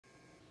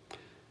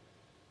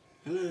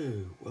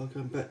Hello,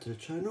 welcome back to the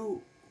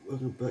channel,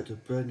 welcome back to a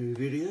brand new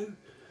video,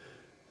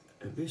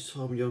 and this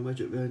time your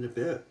Magic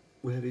Roundabout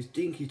we have his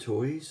Dinky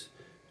Toys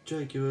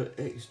Jaguar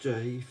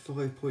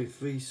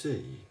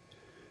xj5.3c.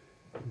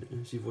 And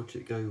as you watch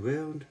it go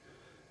round,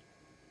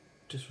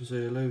 just want to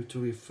say hello to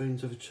all your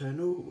friends of the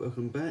channel,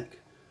 welcome back.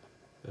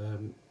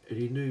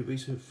 Any new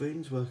recent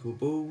friends, welcome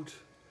aboard.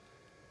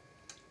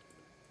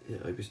 Yeah,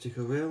 I hope you stick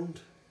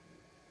around.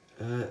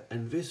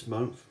 And this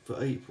month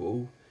for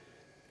April,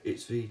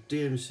 it's the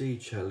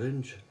DMC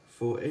challenge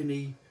for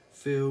any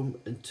film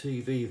and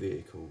TV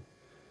vehicle.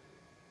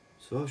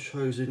 So I've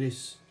chosen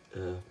this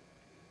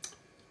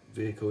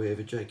vehicle here,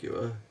 the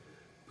Jaguar,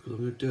 because I'm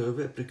going to do a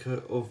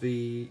replica of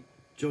the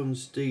John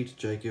Steed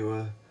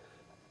Jaguar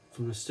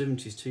from the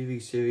 70s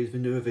TV series The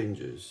New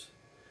Avengers.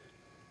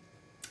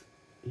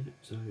 Yeah,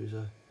 so it's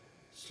a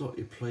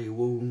slightly play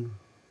worn.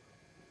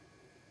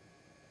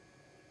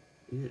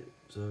 Yeah,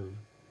 so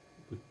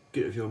we'll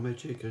get with your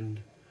magic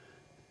and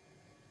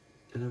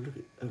have a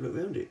look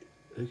around it.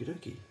 Okie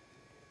dokie.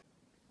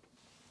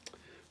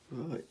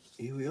 Right,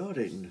 here we are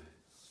then.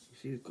 You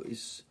see we've got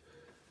his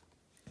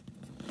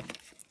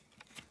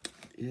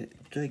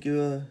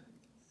Jaguar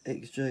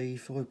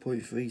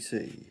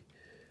xj5.3c.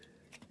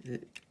 Yeah,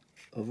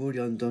 I've already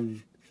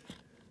undone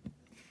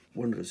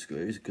one of the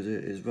screws because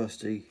it is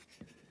rusty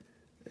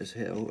as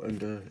hell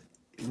and it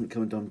wouldn't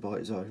come undone by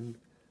its own.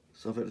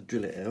 So I've had to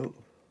drill it out.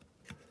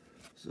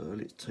 So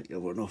let's take the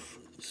other one off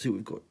and see what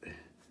we've got.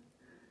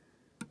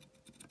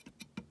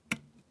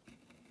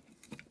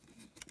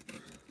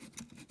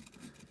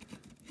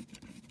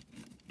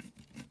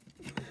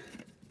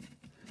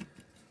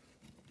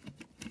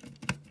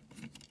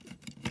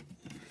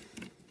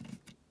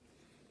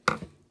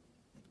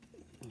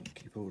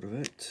 Keep hold of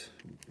it,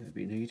 that'll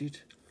be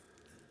needed.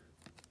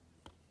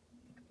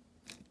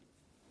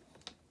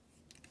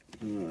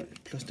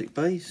 Right, plastic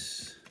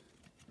base.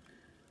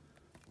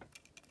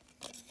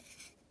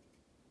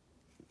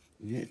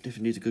 Yeah, it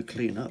definitely needs a good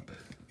clean up,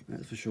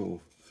 that's for sure.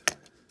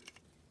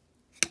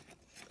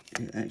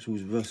 Yeah,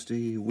 axle's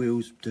rusty,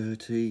 wheels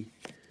dirty.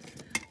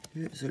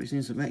 Yeah, so it's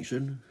in some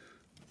action.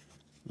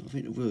 I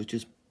think the wheels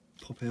just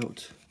pop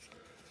out.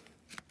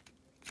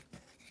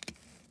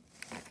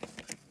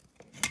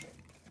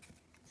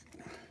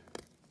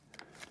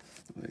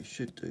 Well, it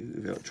should do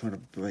without trying to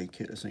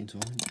break it at the same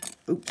time.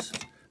 Oops.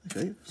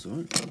 Okay, that's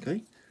alright.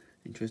 Okay,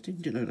 interesting.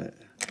 Didn't know that.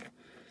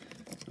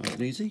 Nice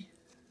and easy.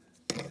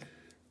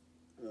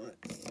 Right.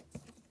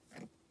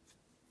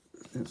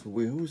 That's the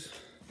wheels.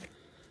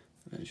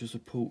 That's your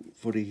support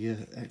for the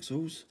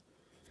axles.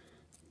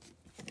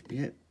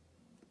 Yep.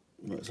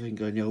 Right, so you can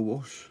go in the old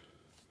wash.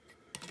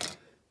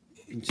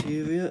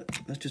 Interior,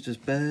 that's just as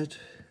bad.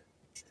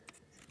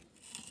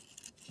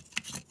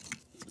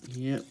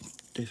 Yep,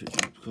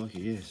 definitely.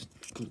 Crikey, yes.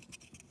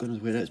 God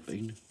knows where that's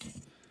been.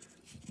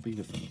 Been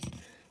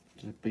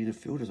a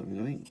field or something,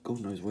 I think. God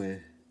knows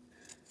where.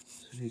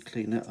 So you need to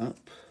clean that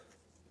up.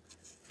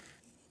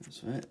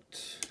 That's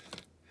that.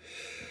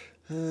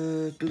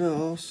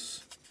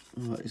 Glass.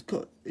 Right,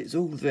 it's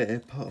all there,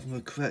 apart from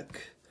a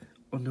crack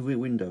on the rear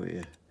window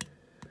here.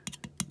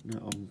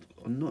 Now,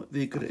 I'm not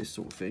very good at this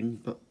sort of thing,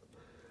 but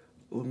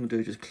all I'm going to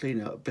do is just clean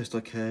it up best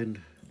I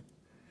can.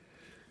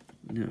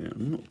 No,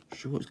 I'm not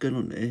sure what's going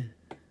on there.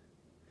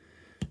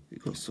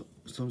 You've got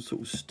some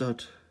sort of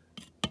stud.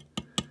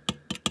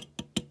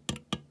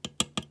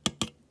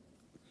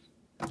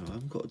 I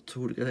haven't got a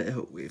tool to get it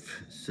out with,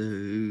 so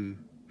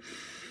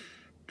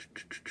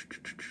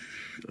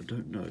I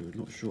don't know, I'm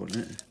not sure on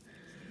it.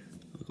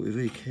 I've got to be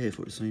very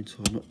careful at the same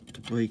time not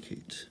to break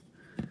it.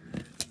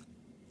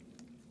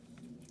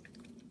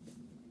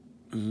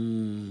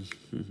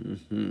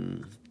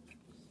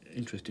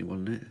 Interesting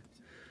one there.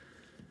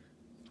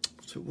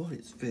 So while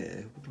it's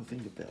there, what do I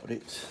think about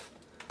it?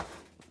 I'm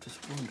just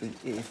wondering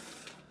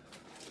if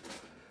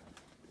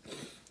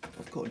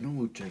I've got a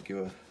normal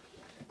Jaguar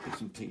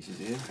bits and pieces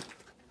here.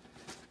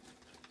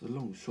 It's a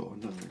long shot, I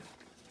know.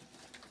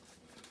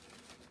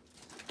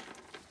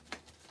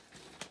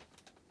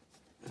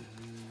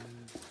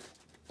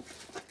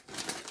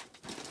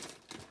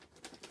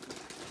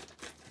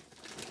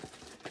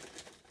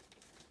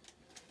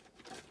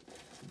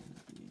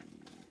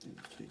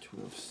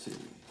 xj5.3c.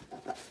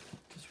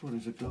 Just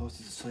wondering if the glass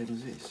is the same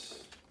as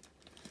this.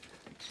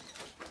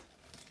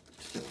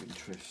 Just out of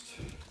interest.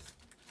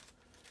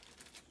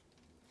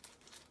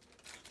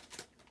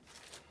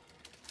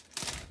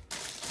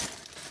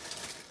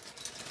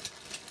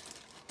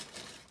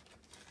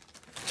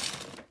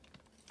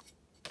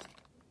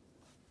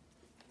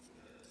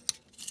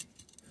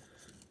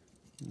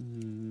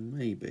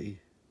 Maybe.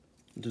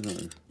 I don't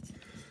know.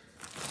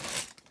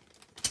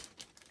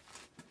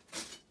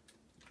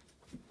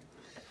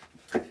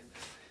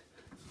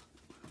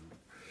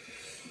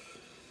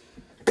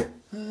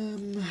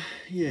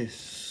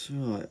 Yes,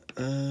 right.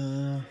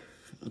 I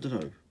don't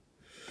know.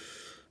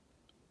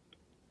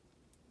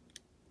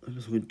 I'm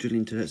just going to drill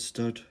into that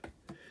stud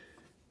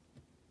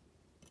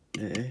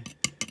there,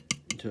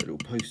 into that little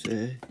post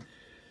there.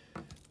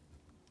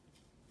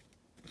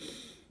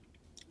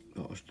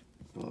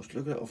 Well, I'll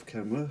look at it off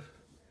camera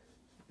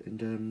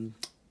and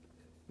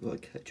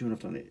right, catch you when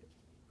I've done it.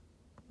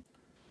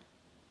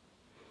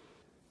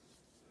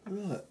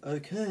 Right,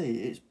 okay,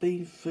 it's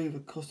been through the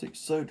caustic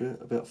soda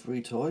about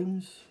 3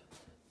 times.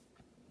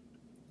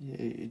 Yeah,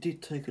 it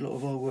did take a lot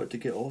of hard work to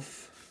get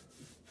off.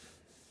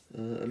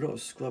 A lot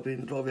of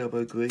scrubbing, a lot of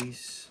elbow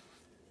grease.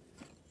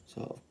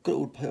 So I've got it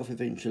all paid off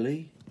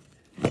eventually.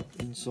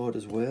 Inside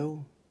as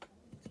well,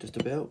 just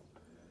about.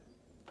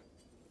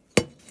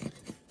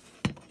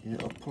 Yeah,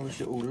 I'll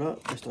polish it all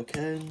up best I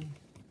can.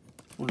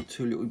 1 or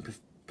 2 little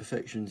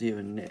imperfections here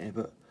and there,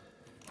 but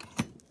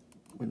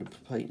when the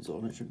paint's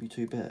on it shouldn't be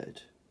too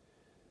bad.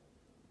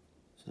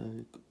 So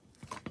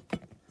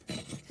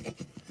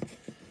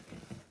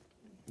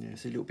yeah,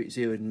 see little bits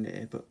here and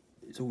there, but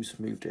it's all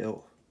smoothed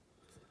out.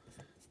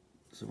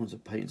 So once the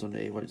paint's on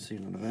there, you won't see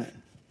none of that.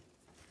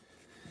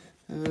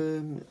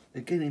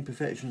 Again,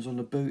 imperfections on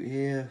the boot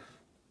here.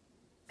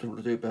 Don't know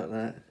what to do about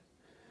that.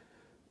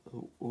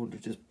 Or to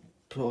just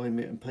prime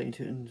it and paint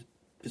it and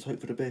just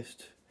hope for the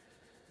best.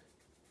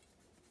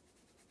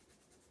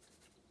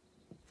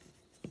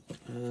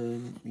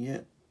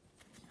 Yeah.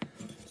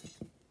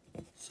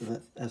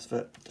 So that's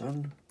that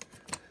done.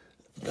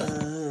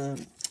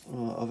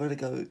 Right, I've had to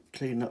go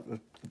clean up the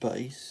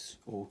base,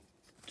 or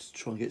just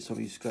try and get some of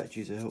these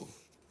scratches out.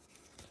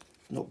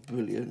 Not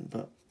brilliant,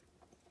 but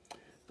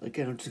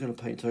again, I'm just going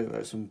to paint over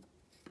it some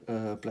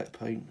black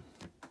paint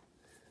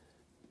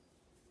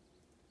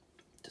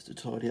just to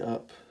tidy it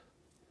up.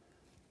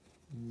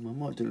 I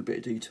might do a bit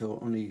of detail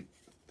on the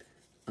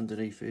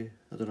underneath here,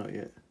 I don't know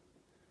yet.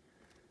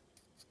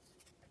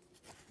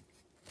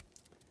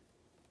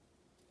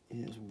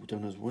 Yeah, it's all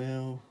done as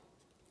well.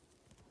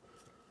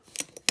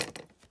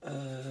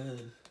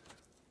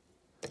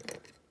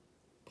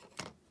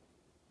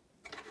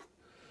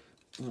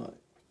 Right,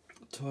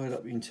 tied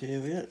up the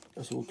interior,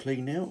 that's all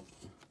clean now,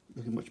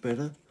 looking much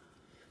better.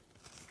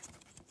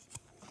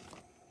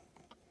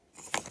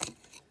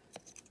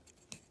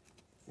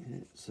 Yeah,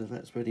 so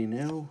that's ready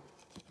now.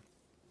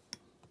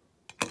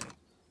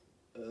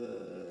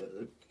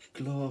 The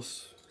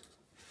glass,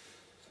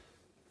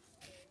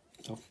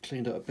 I've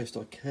cleaned up the best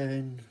I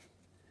can.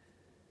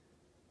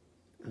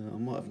 I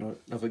might have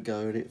another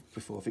go at it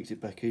before I fix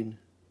it back in.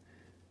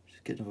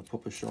 Just get another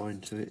proper shine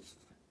to it.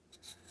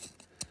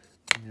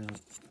 Yeah, I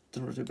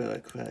don't know what to do about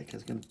that crack.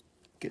 It's going to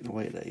get in the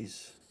way of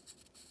these.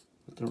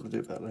 I don't know what to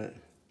do about that.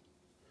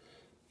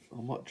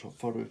 I might try to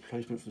find a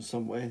replacement from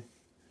somewhere.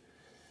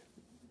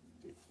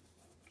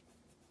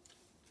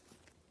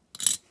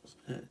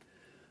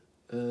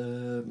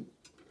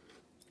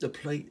 The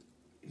plate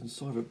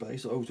inside the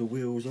base that holds the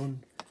wheels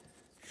on,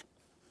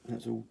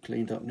 that's all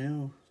cleaned up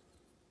now.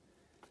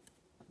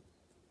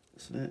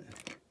 That's that.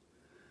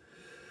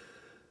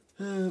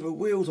 The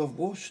wheels I've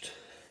washed.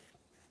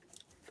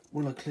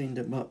 When I cleaned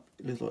them up,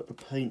 it looks like the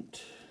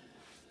paint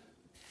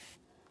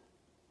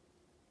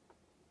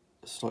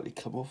slightly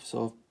come off,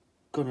 so I've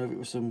gone over it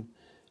with some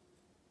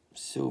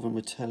silver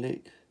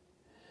metallic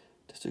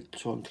just to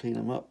try and clean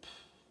them up.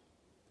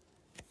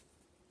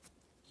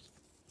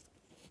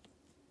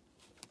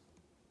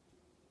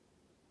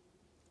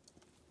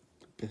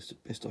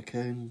 Best I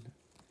can.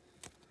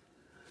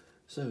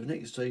 So the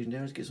next stage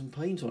now is get some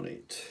paint on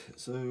it.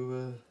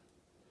 So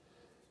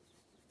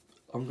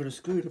I'm going to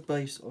screw the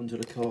base onto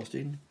the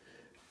casting,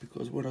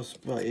 because when I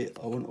spray it,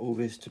 I want all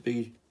this to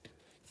be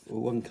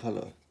one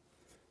colour.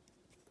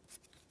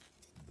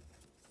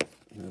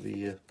 There'll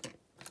be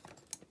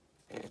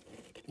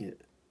yeah,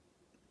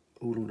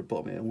 all on the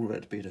bottom here. I want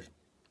that to be the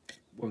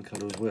one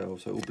colour as well,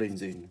 so it all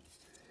blends in.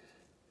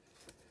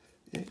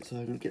 Yeah, so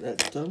I'm going to get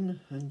that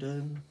done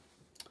and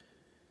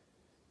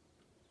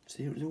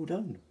see how it's all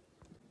done.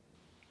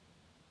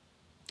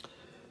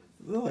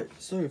 Right,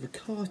 so the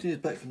casting is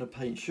back from the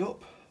paint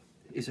shop.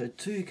 It's had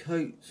 2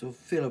 coats of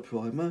filler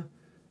primer,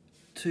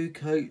 2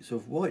 coats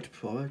of white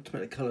primer to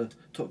make the colour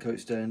top coat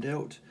stand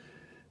out,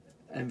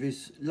 and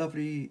this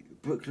lovely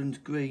Brooklands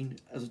green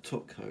as a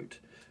top coat.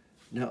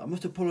 Now I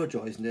must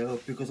apologise now,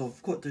 because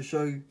I've got to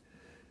show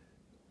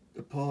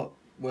the part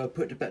where I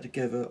put it back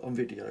together on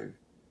video.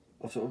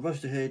 I've sort of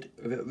rushed ahead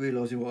without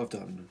realising what I've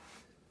done.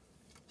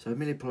 So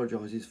many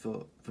apologises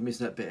for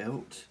missing that bit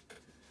out.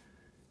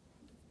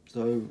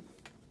 So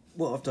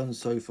what I've done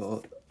so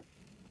far,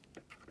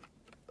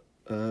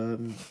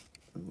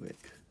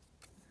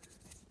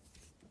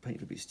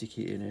 paint a bit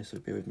sticky in there, so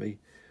bear with me.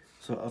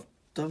 So I've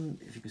done,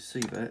 if you can see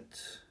that,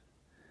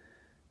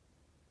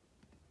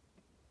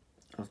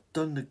 I've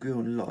done the grille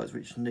and lights,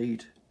 which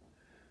need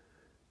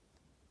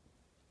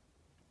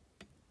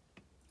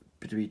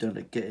to be done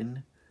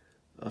again.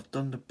 I've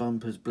done the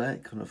bumpers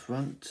black on the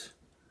front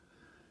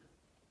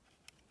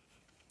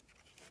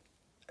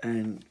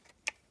and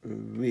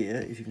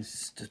rear, if you can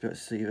just about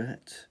see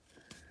that.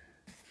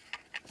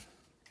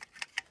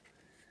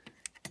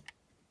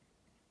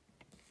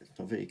 It's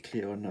not very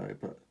clear, I know,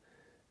 but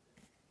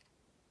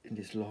in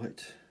this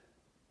light,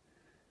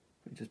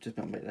 we just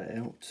about make that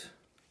out.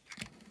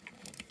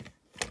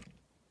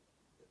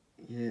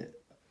 Yeah,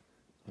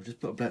 I've just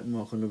put a black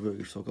mark on the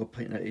roof, so I've got to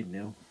paint that in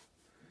now.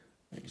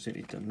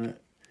 accidentally done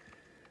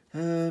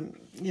that.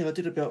 Yeah, I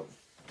did about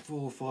 4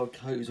 or 5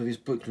 coats of his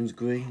Brooklands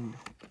green,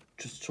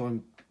 just to try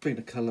and bring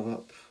the colour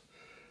up.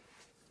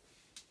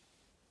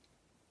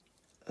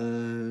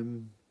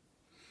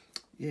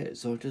 Yeah,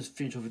 so I've just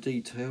finished off the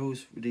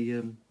details with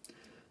the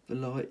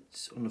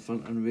lights on the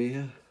front and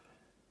rear.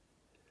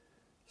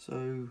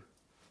 So,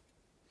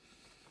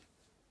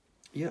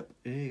 yep,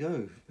 there you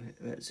go.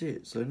 That's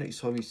it. So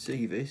next time you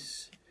see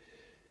this,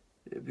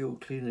 it'll be all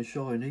clean and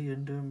shiny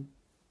and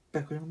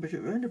back on the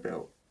Magic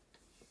Roundabout.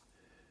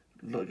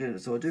 Like again,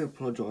 so I do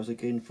apologise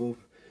again for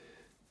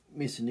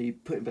missing the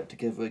putting back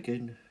together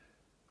again.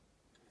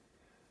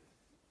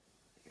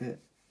 Yeah.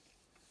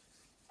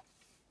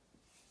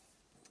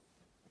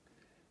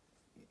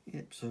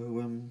 Yep,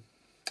 so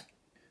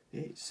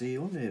yeah, see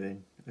you on there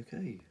then.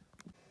 Okay.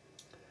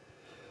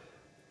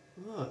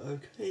 Right,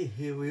 okay,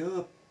 here we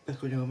are,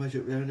 back on your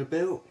Magic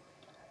Roundabout.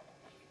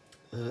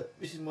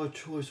 This is my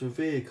choice of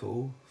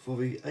vehicle for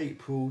the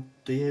April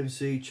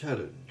DMC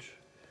challenge.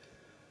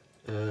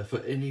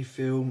 For any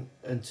film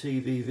and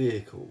TV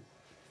vehicle.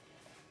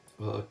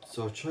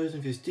 So I've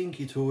chosen this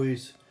Dinky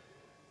Toys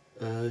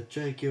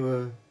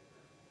Jaguar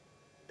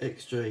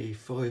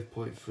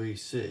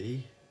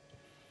xj5.3c,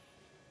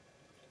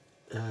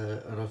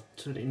 and I've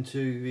turned it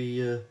into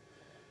the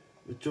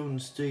John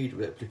Steed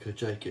replica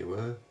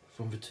Jaguar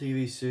from the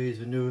TV series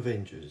The New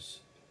Avengers.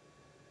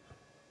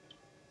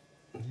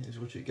 Here's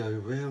what it go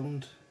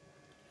round.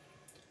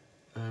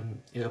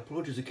 Yeah,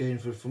 apologies again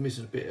for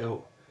missing a bit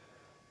out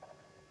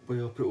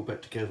where I put it all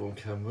back together on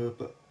camera,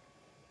 but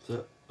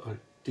I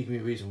did give me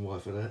a reason why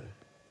for that.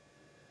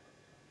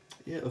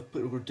 Yeah, I've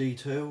put all the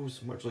details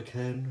as much as I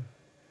can.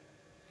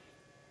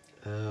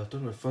 I've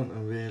done the front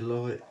and rear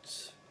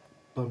lights,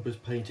 bumpers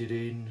painted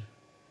in.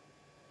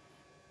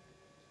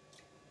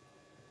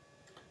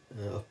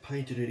 I've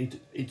painted an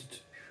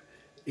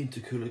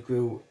intercooler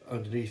grille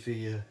underneath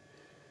the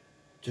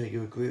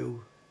Jaguar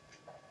grille.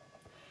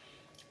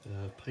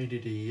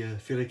 Painted the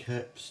filler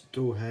caps,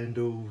 door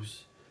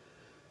handles.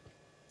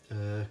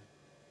 Clean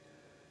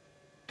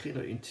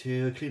up the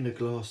interior, clean the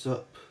glass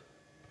up.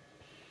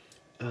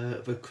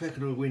 The crack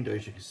on the window,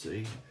 as you can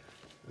see,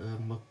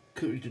 I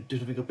couldn't do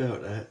anything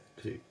about that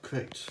because it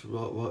cracked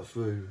right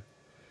through.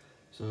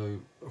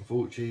 So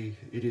unfortunately,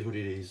 it is what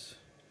it is.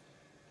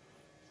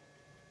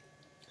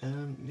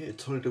 Yeah,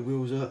 tied the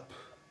wheels up.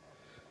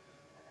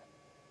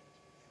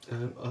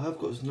 I have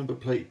got some number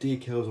plate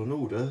decals on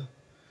order,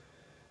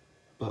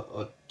 but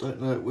I don't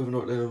know whether or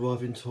not they'll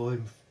arrive in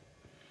time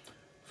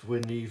for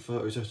when the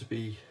photos have to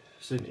be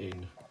sent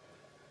in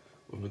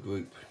on the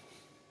group.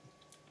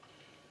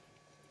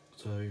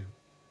 So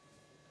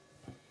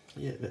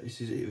yeah,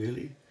 this is it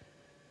really.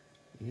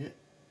 Yeah,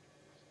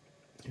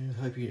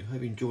 hope you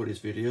enjoyed this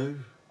video.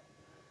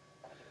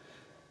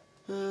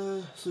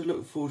 So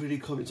look forward to any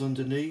comments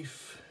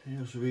underneath.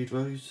 Yeah, I shall read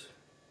those.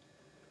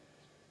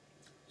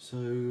 So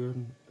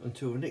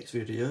until the next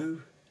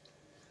video,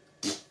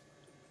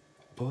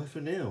 bye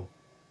for now.